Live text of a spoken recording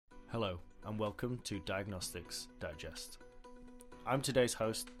Hello, and welcome to Diagnostics Digest. I'm today's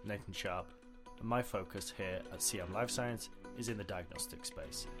host, Nathan Sharp, and my focus here at CM Life Science is in the diagnostic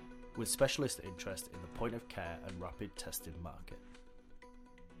space, with specialist interest in the point of care and rapid testing market.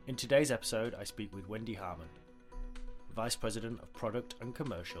 In today's episode, I speak with Wendy Harmon, Vice President of Product and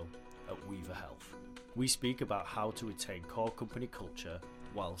Commercial at Weaver Health. We speak about how to retain core company culture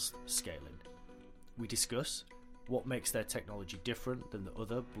whilst scaling. We discuss what makes their technology different than the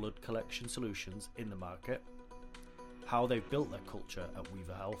other blood collection solutions in the market, how they've built their culture at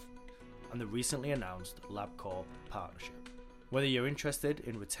Weaver Health, and the recently announced LabCorp partnership. Whether you're interested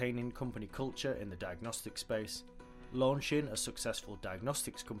in retaining company culture in the diagnostic space, launching a successful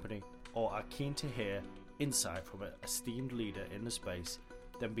diagnostics company, or are keen to hear insight from an esteemed leader in the space,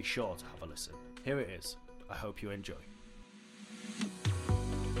 then be sure to have a listen. Here it is. I hope you enjoy.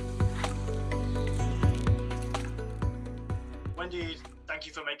 Wendy, thank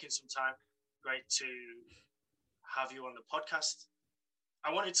you for making some time. Great to have you on the podcast.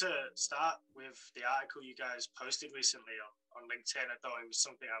 I wanted to start with the article you guys posted recently on LinkedIn. I thought it was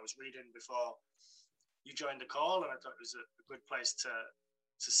something I was reading before you joined the call, and I thought it was a good place to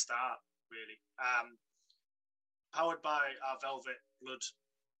start, really. Powered by our Velvet blood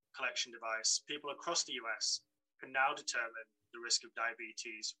collection device, people across the US can now determine the risk of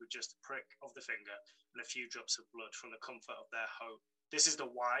diabetes with just a prick of the finger and a few drops of blood from the comfort of their home. This is the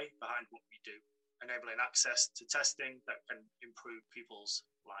why behind what we do, enabling access to testing that can improve people's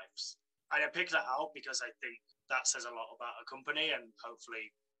lives. And I picked that out because I think that says a lot about a company, and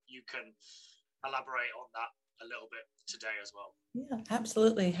hopefully you can elaborate on that a little bit today as well. Yeah,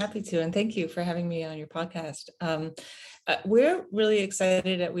 absolutely. Happy to. And thank you for having me on your podcast. We're really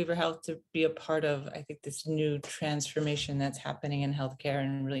excited at Weaver Health to be a part of, I think, this new transformation that's happening in healthcare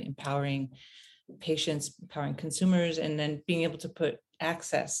and really empowering patients, empowering consumers, and then being able to put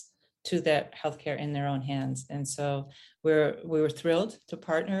access to that healthcare in their own hands. And so we were thrilled to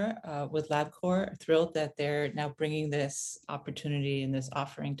partner with LabCorp, thrilled that they're now bringing this opportunity and this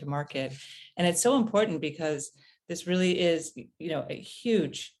offering to market. And it's so important because this really is, a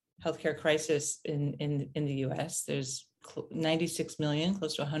huge healthcare crisis in the US. There's 96 million,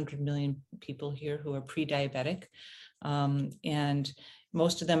 close to 100 million people here who are pre-diabetic. And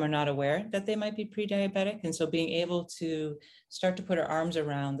most of them are not aware that they might be pre-diabetic. And so being able to start to put our arms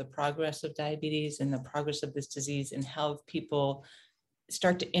around the progress of diabetes and the progress of this disease and how people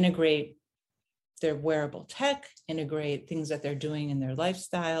start to integrate their wearable tech, integrate things that they're doing in their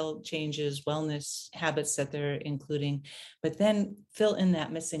lifestyle changes, wellness habits that they're including, but then fill in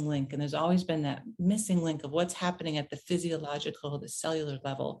that missing link. And there's always been that missing link of what's happening at the physiological, the cellular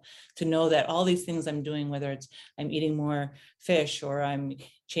level, to know that all these things I'm doing, whether it's I'm eating more fish or I'm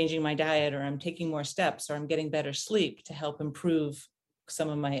changing my diet or I'm taking more steps or I'm getting better sleep to help improve some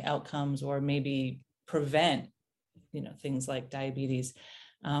of my outcomes or maybe prevent, things like diabetes.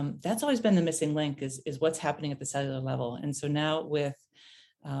 That's always been the missing link is what's happening at the cellular level. And so now with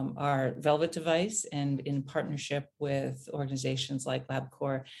our Velvet device and in partnership with organizations like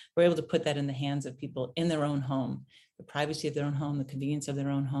LabCorp, we're able to put that in the hands of people in their own home, the privacy of their own home, the convenience of their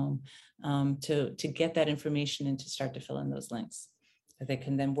own home, to get that information and to start to fill in those links. They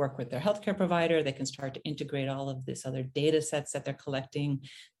can then work with their healthcare provider. They can start to integrate all of this other data sets that they're collecting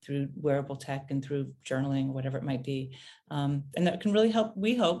through wearable tech and through journaling, whatever it might be. And that can really help,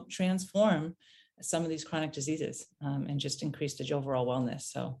 we hope, transform some of these chronic diseases and just increase the overall wellness.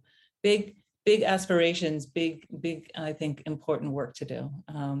 So big aspirations, big, I think, important work to do.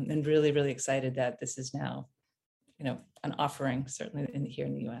 And really, really excited that this is now, an offering, certainly here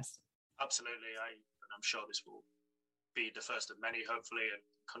in the US. Absolutely. I'm sure this will be the first of many, hopefully, and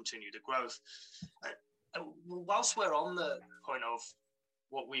continue the growth. Whilst we're on the point of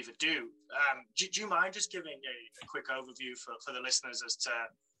what Weaver do you mind just giving a quick overview for the listeners as to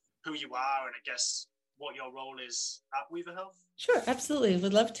who you are and I guess what your role is at Weaver Health? Sure, absolutely.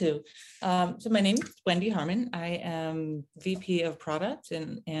 Would love to. So my name is Wendy Harmon. I am VP of Product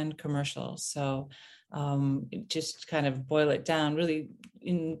and Commercial. So just kind of boil it down, really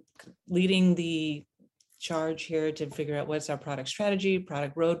in leading the charge here to figure out what's our product strategy,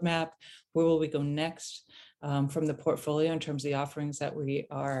 product roadmap, where will we go next from the portfolio in terms of the offerings that we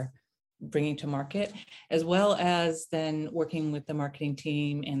are bringing to market, as well as then working with the marketing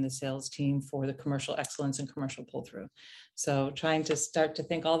team and the sales team for the commercial excellence and commercial pull-through. So trying to start to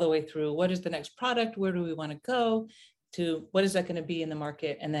think all the way through what is the next product, where do we want to go, to what is that going to be in the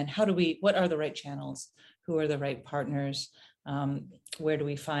market, and then what are the right channels, who are the right partners, where do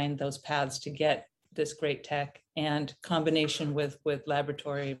we find those paths to get this great tech and combination with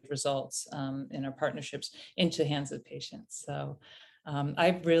laboratory results in our partnerships into the hands of patients. So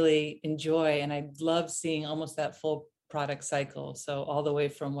I really enjoy and I love seeing almost that full product cycle. So all the way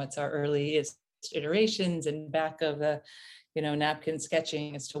from what's our earliest iterations and back of the napkin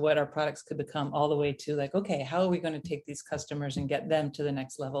sketching as to what our products could become, all the way to like, okay, how are we going to take these customers and get them to the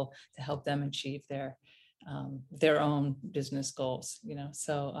next level to help them achieve their own business goals.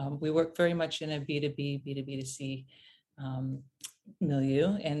 So we work very much in a B2B, B2B2C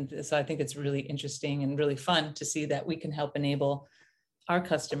milieu. And so I think it's really interesting and really fun to see that we can help enable our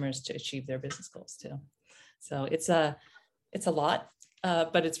customers to achieve their business goals too. So it's a lot,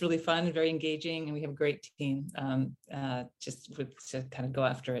 but it's really fun and very engaging, and we have a great team to kind of go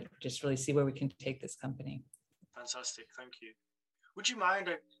after it, just really see where we can take this company. Fantastic, thank you. Would you mind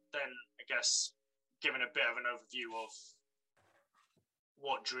then, I guess, giving a bit of an overview of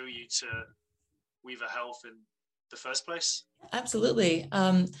what drew you to Weaver Health in the first place? Absolutely.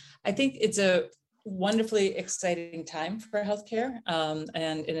 I think it's a wonderfully exciting time for healthcare, and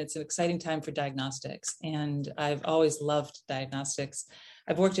it's an exciting time for diagnostics. And I've always loved diagnostics.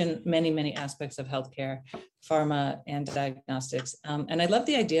 I've worked in many, many aspects of healthcare, pharma and diagnostics. And I love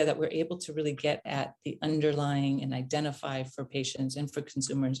the idea that we're able to really get at the underlying and identify for patients and for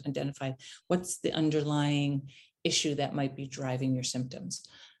consumers, identify what's the underlying issue that might be driving your symptoms.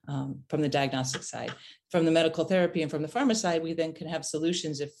 From the diagnostic side. From the medical therapy and from the pharma side, we then can have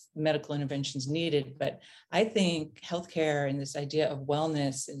solutions if medical interventions needed. But I think healthcare and this idea of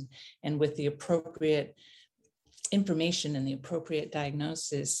wellness and with the appropriate information and the appropriate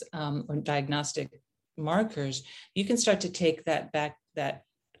diagnosis or diagnostic markers, you can start to take that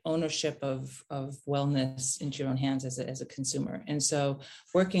ownership of wellness into your own hands as a consumer. And so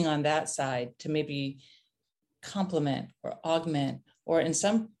working on that side to maybe complement or augment, or in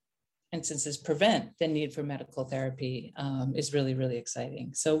some instances prevent the need for medical therapy is really, really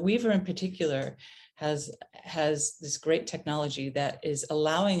exciting. So Weaver in particular has this great technology that is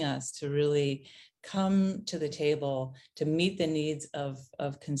allowing us to really come to the table to meet the needs of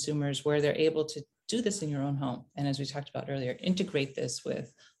consumers where they're able to do this in your own home. And as we talked about earlier, integrate this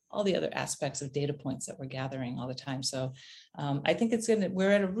with all the other aspects of data points that we're gathering all the time. So I think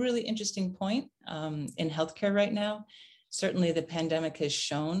we're at a really interesting point in healthcare right now. Certainly the pandemic has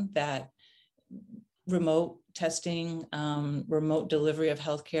shown that remote testing, remote delivery of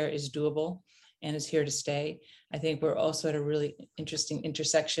healthcare is doable and is here to stay. I think we're also at a really interesting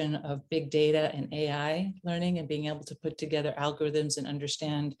intersection of big data and AI learning and being able to put together algorithms and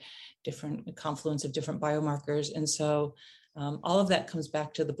understand different confluence of different biomarkers. And so all of that comes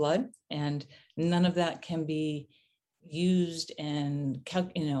back to the blood, and none of that can be used and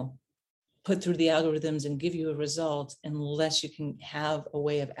put through the algorithms and give you a result unless you can have a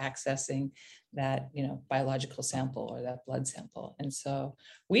way of accessing that biological sample or that blood sample. And so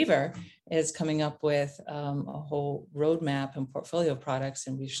Weaver is coming up with a whole roadmap and portfolio of products,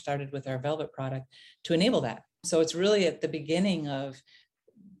 and we've started with our Velvet product to enable that. So it's really at the beginning of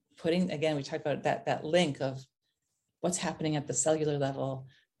putting, again, we talked about that link of what's happening at the cellular level.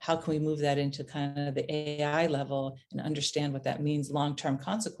 How can we move that into kind of the AI level and understand what that means long-term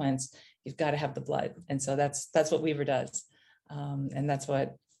consequence? You've got to have the blood. And so that's what Weaver does. And that's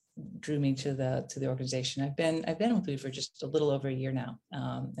what drew me to the organization. I've been with Weaver just a little over a year now,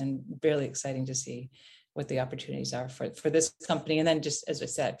 and really exciting to see what the opportunities are for this company. And then just, as I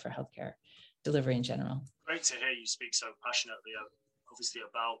said, for healthcare delivery in general. Great to hear you speak so passionately, obviously,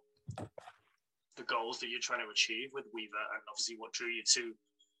 about the goals that you're trying to achieve with Weaver, and obviously what drew you to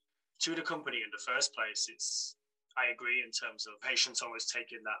the company in the first place. I agree in terms of patients almost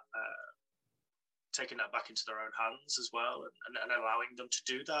taking that back into their own hands as well, and allowing them to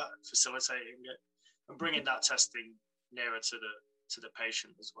do that, facilitating it, and bringing that testing nearer to the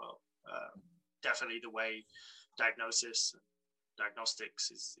patient as well. Definitely the way diagnostics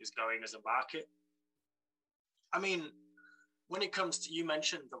is going as a market. I mean, when it comes to, you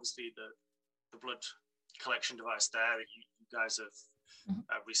mentioned obviously the blood collection device there that you guys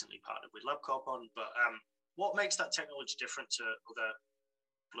have recently partnered with LabCorp on, but what makes that technology different to other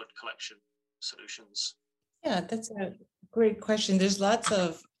blood collection solutions? Yeah, that's a great question. There's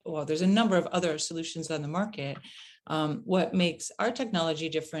a number of other solutions on the market. What makes our technology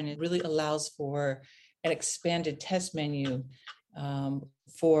different, it really allows for an expanded test menu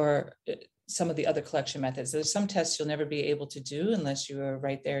for some of the other collection methods. There's some tests you'll never be able to do unless you are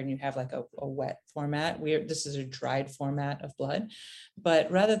right there and you have like a wet format. This is a dried format of blood,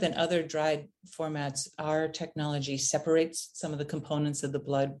 but rather than other dried formats, our technology separates some of the components of the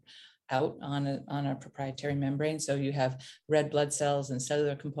blood out on a proprietary membrane. So you have red blood cells and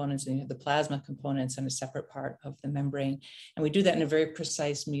cellular components, and you have the plasma components on a separate part of the membrane. And we do that in a very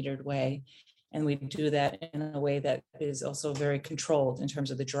precise metered way. And we do that in a way that is also very controlled in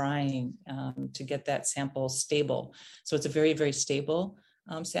terms of the drying to get that sample stable. So it's a very, very stable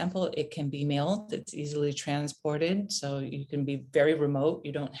sample. It can be mailed, it's easily transported. So you can be very remote.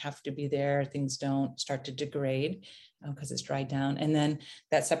 You don't have to be there. Things don't start to degrade because it's dried down. And then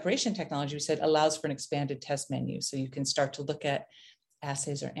that separation technology, we said, allows for an expanded test menu. So you can start to look at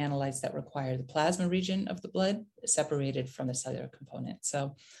assays or analytes that require the plasma region of the blood separated from the cellular component.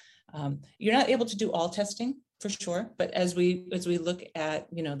 So you're not able to do all testing for sure, but as we look at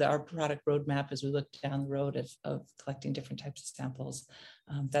our product roadmap, as we look down the road of collecting different types of samples,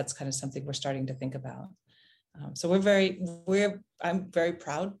 that's kind of something we're starting to think about. So I'm very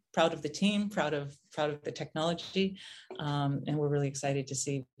proud of the team, proud of the technology, and we're really excited to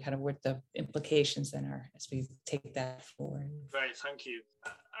see kind of what the implications then are as we take that forward. Great, thank you.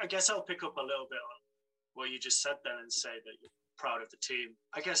 I guess I'll pick up a little bit on what you just said then and say that you're proud of the team.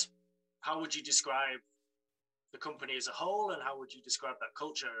 I guess, how would you describe the company as a whole, and how would you describe that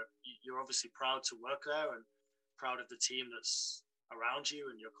culture? You're obviously proud to work there and proud of the team that's around you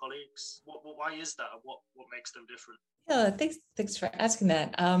and your colleagues. Why is that, and what makes them different? Yeah, thanks for asking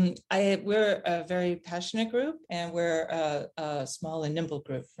that. We're a very passionate group, and we're a small and nimble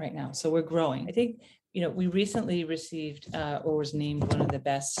group right now. So we're growing. I think we recently received or was named one of the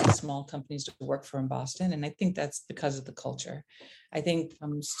best small companies to work for in Boston, and I think that's because of the culture. I think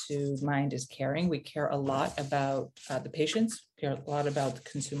comes to mind is caring. We care a lot about the patients, care a lot about the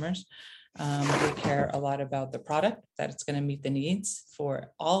consumers. We care a lot about the product, that it's going to meet the needs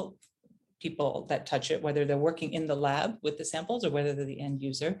for all people that touch it, whether they're working in the lab with the samples or whether they're the end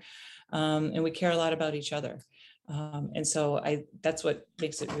user. And we care a lot about each other. And so that's what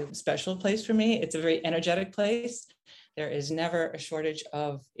makes it a really special place for me. It's a very energetic place. There is never a shortage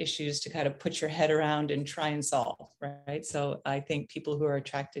of issues to kind of put your head around and try and solve, right? So I think people who are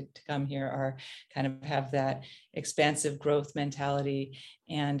attracted to come here are kind of have that expansive growth mentality.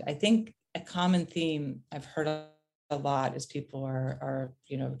 And I think a common theme I've heard a lot as people are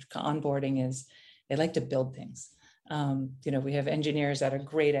onboarding is they like to build things. We have engineers that are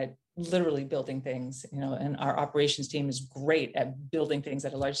great at literally building things, and our operations team is great at building things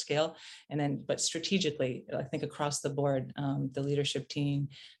at a large scale. But strategically, I think across the board, the leadership team,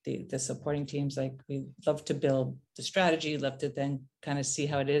 the supporting teams, like we love to build the strategy, love to then kind of see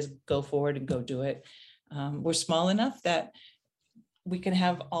how it is, go forward and go do it. We're small enough that we can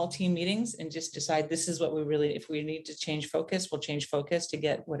have all team meetings and just decide this is what if we need to change focus, we'll change focus to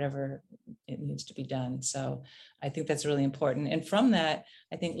get whatever it needs to be done. So I think that's really important. And from that,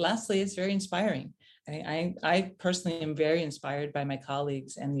 I think lastly, it's very inspiring. I personally am very inspired by my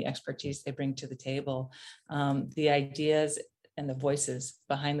colleagues and the expertise they bring to the table. The ideas and the voices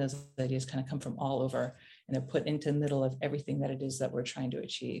behind those ideas kind of come from all over, and they're put into the middle of everything that it is that we're trying to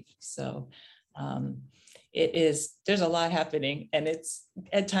achieve. So there's a lot happening, and it's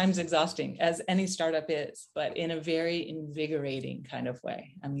at times exhausting, as any startup is, but in a very invigorating kind of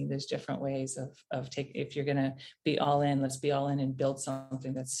way. I mean, there's different ways of taking, if you're going to be all in, let's be all in and build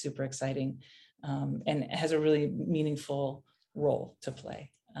something that's super exciting and has a really meaningful role to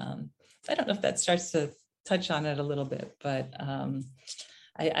play. I don't know if that starts to touch on it a little bit, but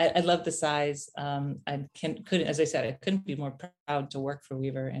I love the size. As I said, I couldn't be more proud to work for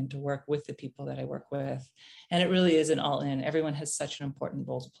Weaver and to work with the people that I work with. And it really is an all-in. Everyone has such an important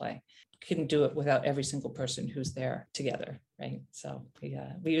role to play. Couldn't do it without every single person who's there together, right? So we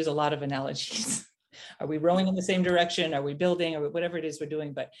use a lot of analogies. Are we rowing in the same direction? Are we building? Or whatever it is we're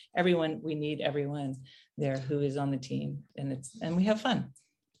doing? But we need everyone there who is on the team, and we have fun.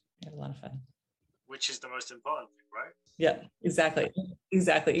 We have a lot of fun. Which is the most important thing, right? Yeah, exactly.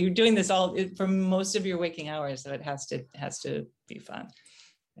 You're doing this all for most of your waking hours, so it has to be fun.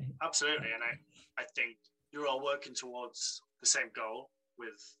 Absolutely, and I think you're all working towards the same goal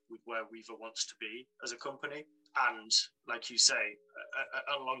with where Weaver wants to be as a company. And like you say,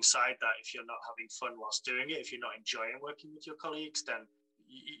 alongside that, if you're not having fun whilst doing it, if you're not enjoying working with your colleagues, then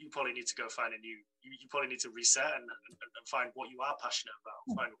you probably need to go find you probably need to reset and find what you are passionate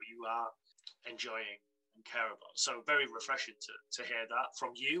about, find what you are enjoying and care about. So very refreshing to hear that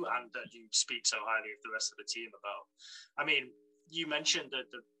from you, and that you speak so highly of the rest of the team about. I mean, you mentioned that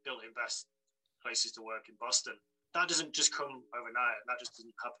the built-in best places to work in Boston. That doesn't just come overnight. That just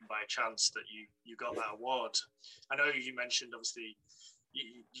didn't happen by chance that you got that award. I know you mentioned, obviously,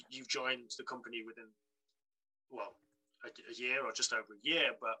 you joined the company within, a year or just over a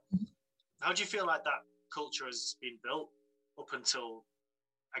year, but how do you feel like that culture has been built up until,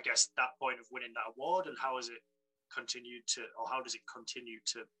 I guess, that point of winning that award, and how does it continue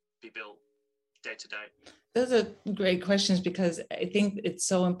to be built? day to day? Those are great questions, because I think it's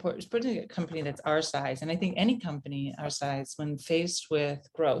so important, especially a company that's our size. And I think any company our size, when faced with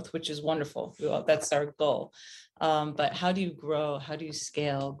growth, which is wonderful, that's our goal. But how do you grow? How do you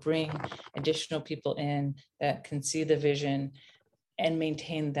scale? Bring additional people in that can see the vision and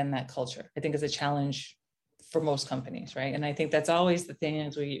maintain then that culture, I think is a challenge for most companies, right? And I think that's always the thing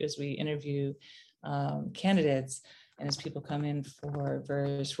as we interview candidates. And as people come in for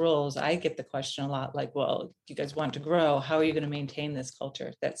various roles, I get the question a lot like, well, you guys want to grow. How are you going to maintain this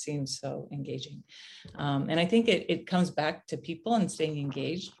culture? That seems so engaging. And I think it comes back to people and staying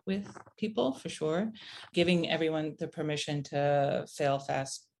engaged with people for sure, giving everyone the permission to fail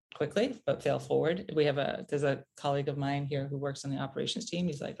fast quickly, but fail forward. There's a colleague of mine here who works on the operations team.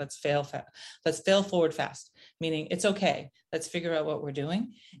 He's like, let's fail forward fast, meaning it's okay. Let's figure out what we're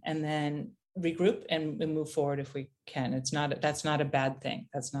doing and then regroup and move forward if we can. That's not a bad thing.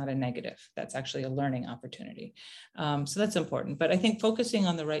 That's not a negative. That's actually a learning opportunity. So that's important. But I think focusing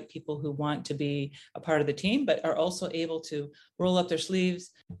on the right people who want to be a part of the team, but are also able to roll up their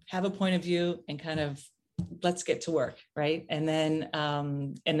sleeves, have a point of view, and kind of let's get to work, right? And then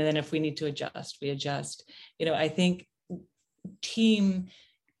if we need to adjust, we adjust. I think team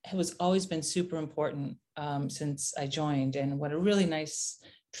has always been super important since I joined, and what a really nice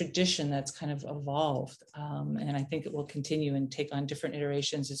tradition that's kind of evolved. And I think it will continue and take on different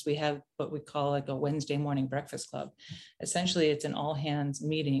iterations as we have what we call like a Wednesday morning breakfast club. Essentially, it's an all hands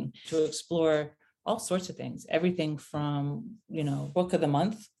meeting to explore all sorts of things, everything from, book of the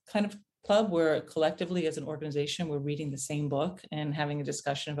month kind of club where collectively as an organization, we're reading the same book and having a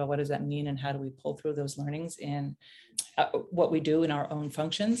discussion about what does that mean and how do we pull through those learnings in what we do in our own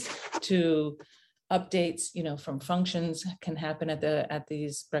functions, to updates, from functions can happen at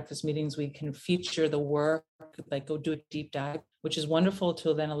these breakfast meetings. We can feature the work, like go do a deep dive, which is wonderful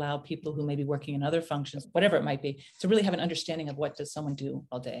to then allow people who may be working in other functions, whatever it might be, to really have an understanding of what does someone do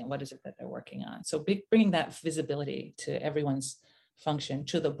all day and what is it that they're working on. So bringing that visibility to everyone's function,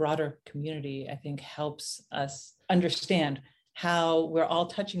 to the broader community, I think helps us understand how we're all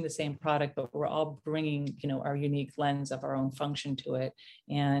touching the same product, but we're all bringing, our unique lens of our own function to it.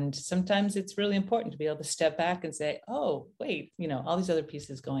 And sometimes it's really important to be able to step back and say, oh, wait, all these other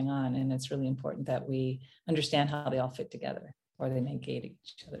pieces going on. And it's really important that we understand how they all fit together, or they negate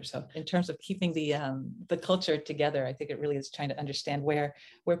each other. So in terms of keeping the culture together, I think it really is trying to understand where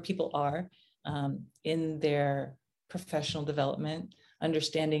people are in their professional development,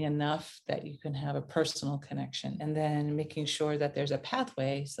 understanding enough that you can have a personal connection, and then making sure that there's a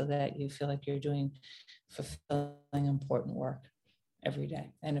pathway so that you feel like you're doing fulfilling important work every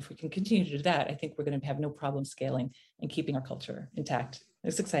day. And if we can continue to do that, I think we're going to have no problem scaling and keeping our culture intact.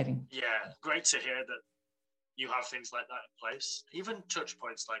 It's exciting. Yeah, great to hear that you have things like that in place. Even touch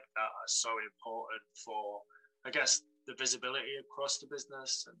points like that are so important for, I guess, the visibility across the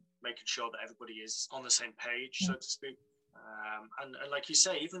business and making sure that everybody is on the same page, so to speak. And like you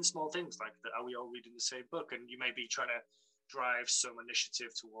say, even small things like that, are we all reading the same book? And you may be trying to drive some initiative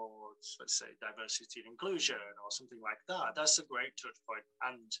towards, let's say, diversity and inclusion or something like that. That's a great touch point.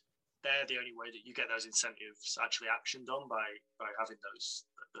 And they're the only way that you get those incentives actually actioned on by having those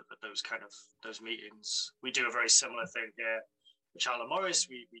meetings. We do a very similar thing here. Charlotte Morris,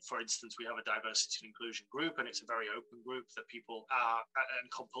 we, for instance, we have a diversity and inclusion group, and it's a very open group that people are and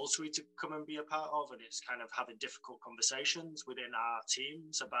compulsory to come and be a part of, and it's kind of having difficult conversations within our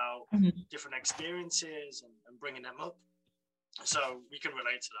teams about different experiences and bringing them up. So we can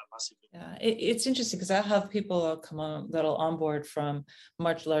relate to that massively. Yeah, it's interesting because I have people come on that'll onboard from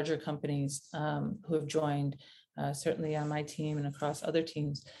much larger companies who have joined, certainly on my team and across other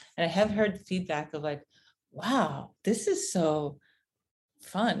teams, and I have heard feedback of like, wow, this is so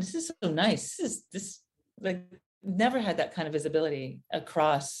fun. This is so nice. This like never had that kind of visibility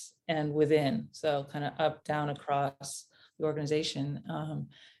across and within. So kind of up, down, across the organization.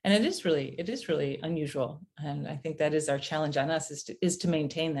 And it is really unusual. And I think that is our challenge on us is to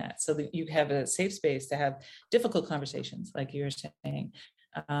maintain that so that you have a safe space to have difficult conversations, like you were saying.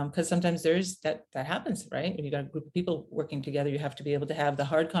 Because sometimes there's that happens, right? When you got a group of people working together, you have to be able to have the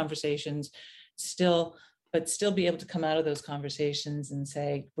hard conversations but still be able to come out of those conversations and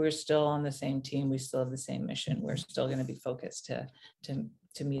say, we're still on the same team. We still have the same mission. We're still going to be focused to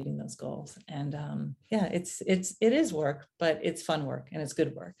meeting those goals. And it is work, but it's fun work and it's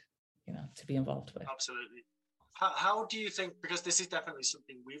good work, to be involved with. Absolutely. How do you think, because this is definitely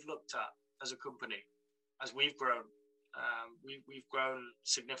something we've looked at as a company, as we've grown, we've grown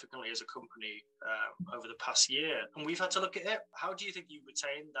significantly as a company over the past year, and we've had to look at it. How do you think you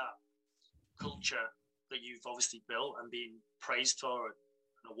retain that culture that you've obviously built and been praised for and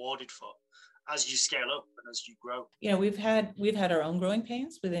awarded for? as you scale up and as you grow? We've had our own growing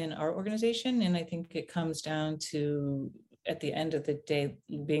pains within our organization, and I think it comes down to, at the end of the day,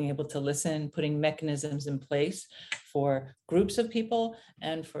 being able to listen, putting mechanisms in place for groups of people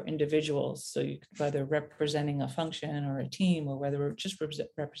and for individuals. So you, whether representing a function or a team, or whether we're just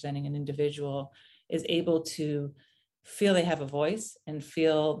representing an individual, is able to feel they have a voice and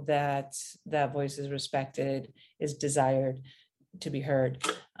feel that that voice is respected, is desired to be heard,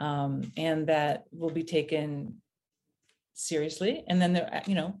 and that will be taken seriously. And then there,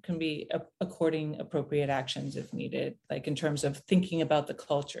 can be according appropriate actions if needed, like in terms of thinking about the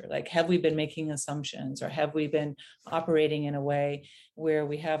culture, like, have we been making assumptions, or have we been operating in a way where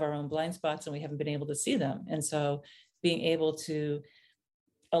we have our own blind spots and we haven't been able to see them? And so being able to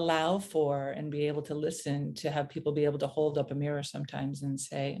allow for and be able to listen, to have people be able to hold up a mirror sometimes and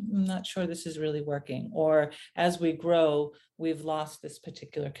say, I'm not sure this is really working, or as we grow, we've lost this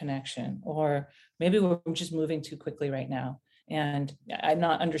particular connection, or maybe we're just moving too quickly right now and I'm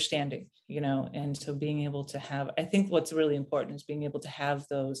not understanding, and so being able to have, I think what's really important is being able to have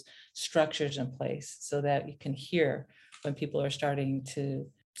those structures in place so that you can hear when people are starting to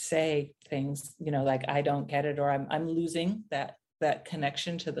say things, like, I don't get it, or I'm losing that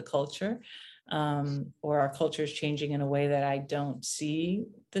connection to the culture, or our culture is changing in a way that I don't see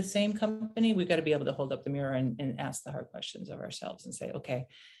the same company. We've got to be able to hold up the mirror and ask the hard questions of ourselves and say, okay,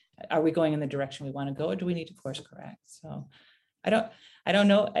 are we going in the direction we want to go, or do we need to course correct? So I don't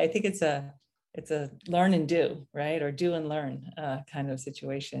know. I think it's a learn and do, right? Or do and learn kind of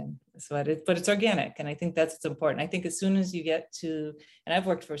situation. So but it's organic. And I think that's what's important. I think as soon as you get to, and I've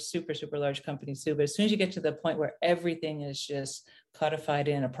worked for super, super large companies too, but as soon as you get to the point where everything is just codified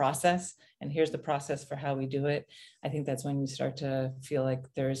in a process, and here's the process for how we do it, I think that's when you start to feel like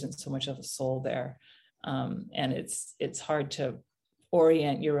there isn't so much of a soul there. And it's hard to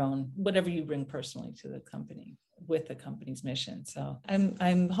orient your own, whatever you bring personally to the company, with the company's mission. So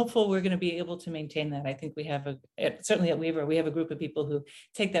I'm hopeful we're going to be able to maintain that. I think we have certainly at Weaver, we have a group of people who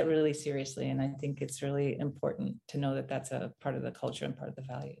take that really seriously. And I think it's really important to know that that's a part of the culture and part of the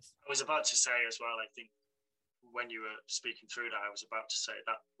values. I was about to say as well, I think when you were speaking through that, I was about to say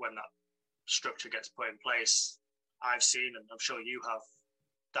that when that structure gets put in place, I've seen, and I'm sure you have,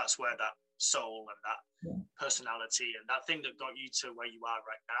 that's where that soul and that personality and that thing that got you to where you are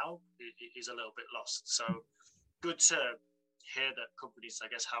right now is a little bit lost. So good to hear that companies, I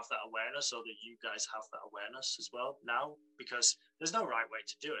guess, have that awareness, or that you guys have that awareness as well now, because there's no right way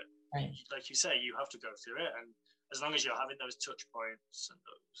to do it. Right. Like you say, you have to go through it. And as long as you're having those touch points and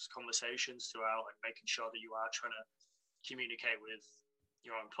those conversations throughout, and making sure that you are trying to communicate with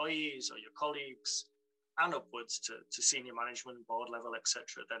your employees or your colleagues and upwards to senior management, board level,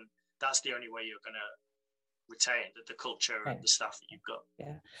 etc., then that's the only way you're going to retain the culture and the staff that you've got.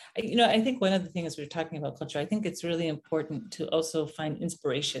 Yeah. I think one of the things we're talking about culture, I think it's really important to also find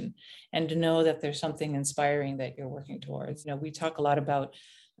inspiration and to know that there's something inspiring that you're working towards. We talk a lot about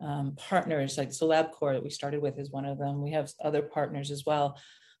partners, like so LabCorp that we started with is one of them. We have other partners as well,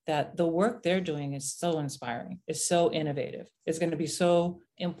 that the work they're doing is so inspiring, is so innovative, is going to be so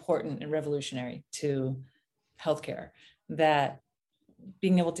important and revolutionary to healthcare, that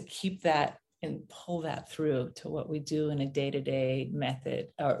being able to keep that and pull that through to what we do in a day-to-day method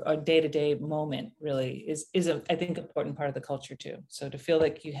or a day-to-day moment really is a, I think, important part of the culture too. So to feel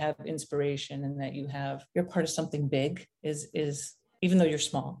like you have inspiration and that you're part of something big is even though you're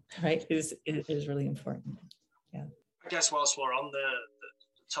small, right, is really important. Yeah. I guess whilst we're on the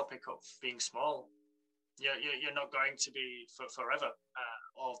topic of being small, you're not going to be for forever,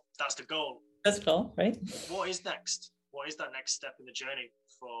 or that's the goal. That's the goal, right? What is next? What is that next step in the journey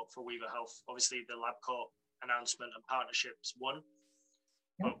for Weaver Health? Obviously, the LabCorp announcement and partnerships one,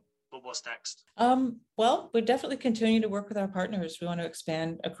 but what's next? Well, we're definitely continuing to work with our partners. We want to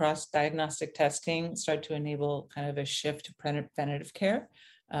expand across diagnostic testing, start to enable kind of a shift to preventative care,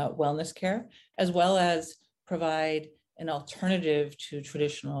 wellness care, as well as provide an alternative to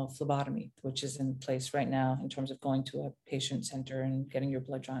traditional phlebotomy, which is in place right now in terms of going to a patient center and getting your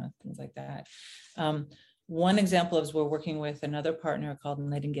blood drawn and things like that. One example is we're working with another partner called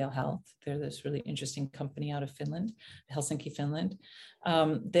Nightingale Health. They're this really interesting company out of Finland, Helsinki, Finland.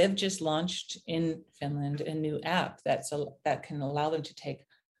 They've just launched in Finland a new app that can allow them to take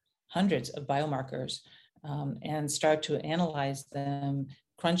hundreds of biomarkers and start to analyze them,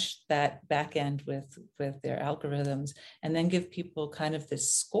 crunch that back end with their algorithms, and then give people kind of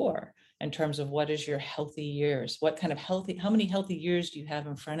this score in terms of what is your healthy years, how many healthy years do you have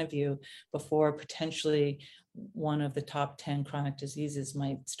in front of you before potentially one of the top 10 chronic diseases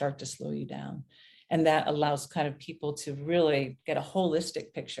might start to slow you down. And that allows kind of people to really get a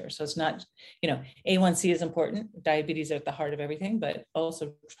holistic picture. So it's not, A1C is important, diabetes are at the heart of everything, but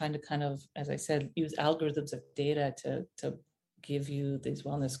also trying to kind of, as I said, use algorithms of data to give you these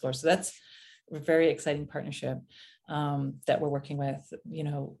wellness scores. So that's a very exciting partnership that we're working with.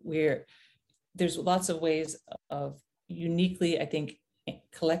 There's lots of ways of uniquely, I think,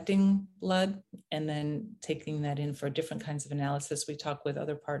 collecting blood and then taking that in for different kinds of analysis. We talk with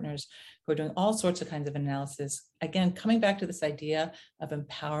other partners who are doing all sorts of kinds of analysis. Again, coming back to this idea of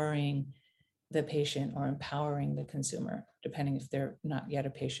empowering the patient or empowering the consumer, depending if they're not yet a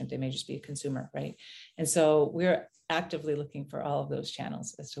patient, they may just be a consumer, right? And so we're actively looking for all of those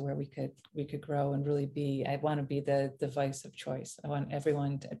channels as to where we could grow and really be. I want to be the device of choice. I want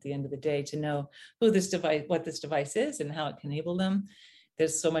everyone at the end of the day to know what this device is and how it can enable them.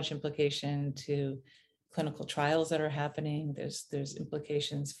 There's so much implication to clinical trials that are happening. There's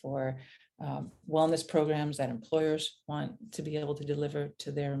implications for wellness programs that employers want to be able to deliver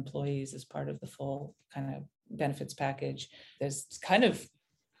to their employees as part of the full kind of benefits package. There's kind of,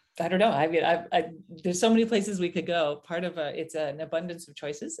 I don't know. I mean, there's so many places we could go. Part of it's an abundance of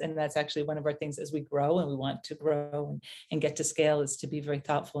choices. And that's actually one of our things as we grow and we want to grow and get to scale, is to be very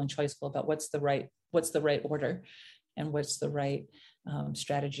thoughtful and choiceful about what's the right order and what's the right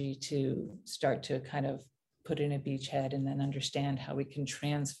strategy to start to kind of put in a beachhead and then understand how we can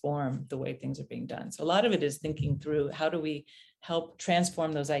transform the way things are being done. So a lot of it is thinking through how do we help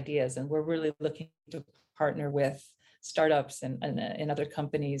transform those ideas. And we're really looking to partner with startups and other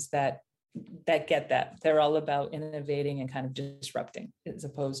companies that get that. They're all about innovating and kind of disrupting as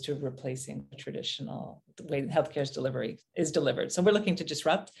opposed to replacing the traditional way healthcare is delivered. So we're looking to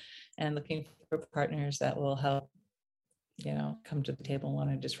disrupt and looking for partners that will help, come to the table and want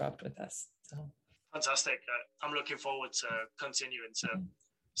to disrupt with us. So fantastic. I'm looking forward to continuing to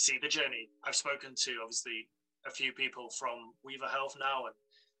see the journey. I've spoken to obviously a few people from Weaver Health now, and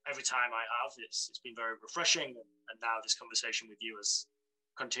every time I have, it's been very refreshing. And now this conversation with you has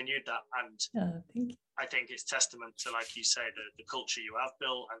continued that. And thank you. I think it's testament to, like you say, the culture you have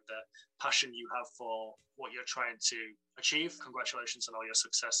built and the passion you have for what you're trying to achieve. Congratulations on all your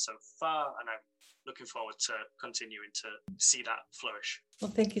success so far. And I'm looking forward to continuing to see that flourish. Well,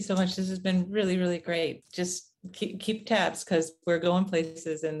 thank you so much. This has been really, really great. Just keep tabs because we're going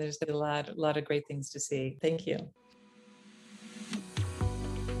places and there's a lot of great things to see. Thank you.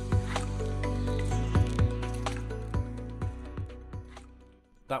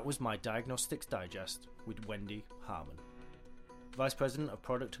 That was my Diagnostics Digest with Wendy Harman, Vice President of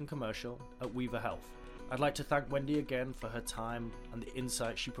Product and Commercial at Weaver Health. I'd like to thank Wendy again for her time and the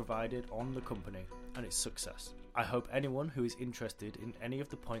insight she provided on the company and its success. I hope anyone who is interested in any of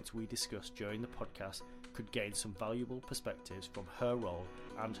the points we discussed during the podcast could gain some valuable perspectives from her role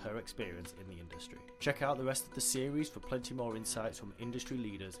and her experience in the industry. Check out the rest of the series for plenty more insights from industry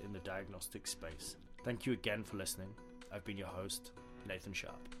leaders in the diagnostic space. Thank you again for listening. I've been your host, Nathan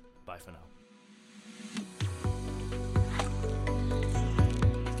Sharp. Bye for now.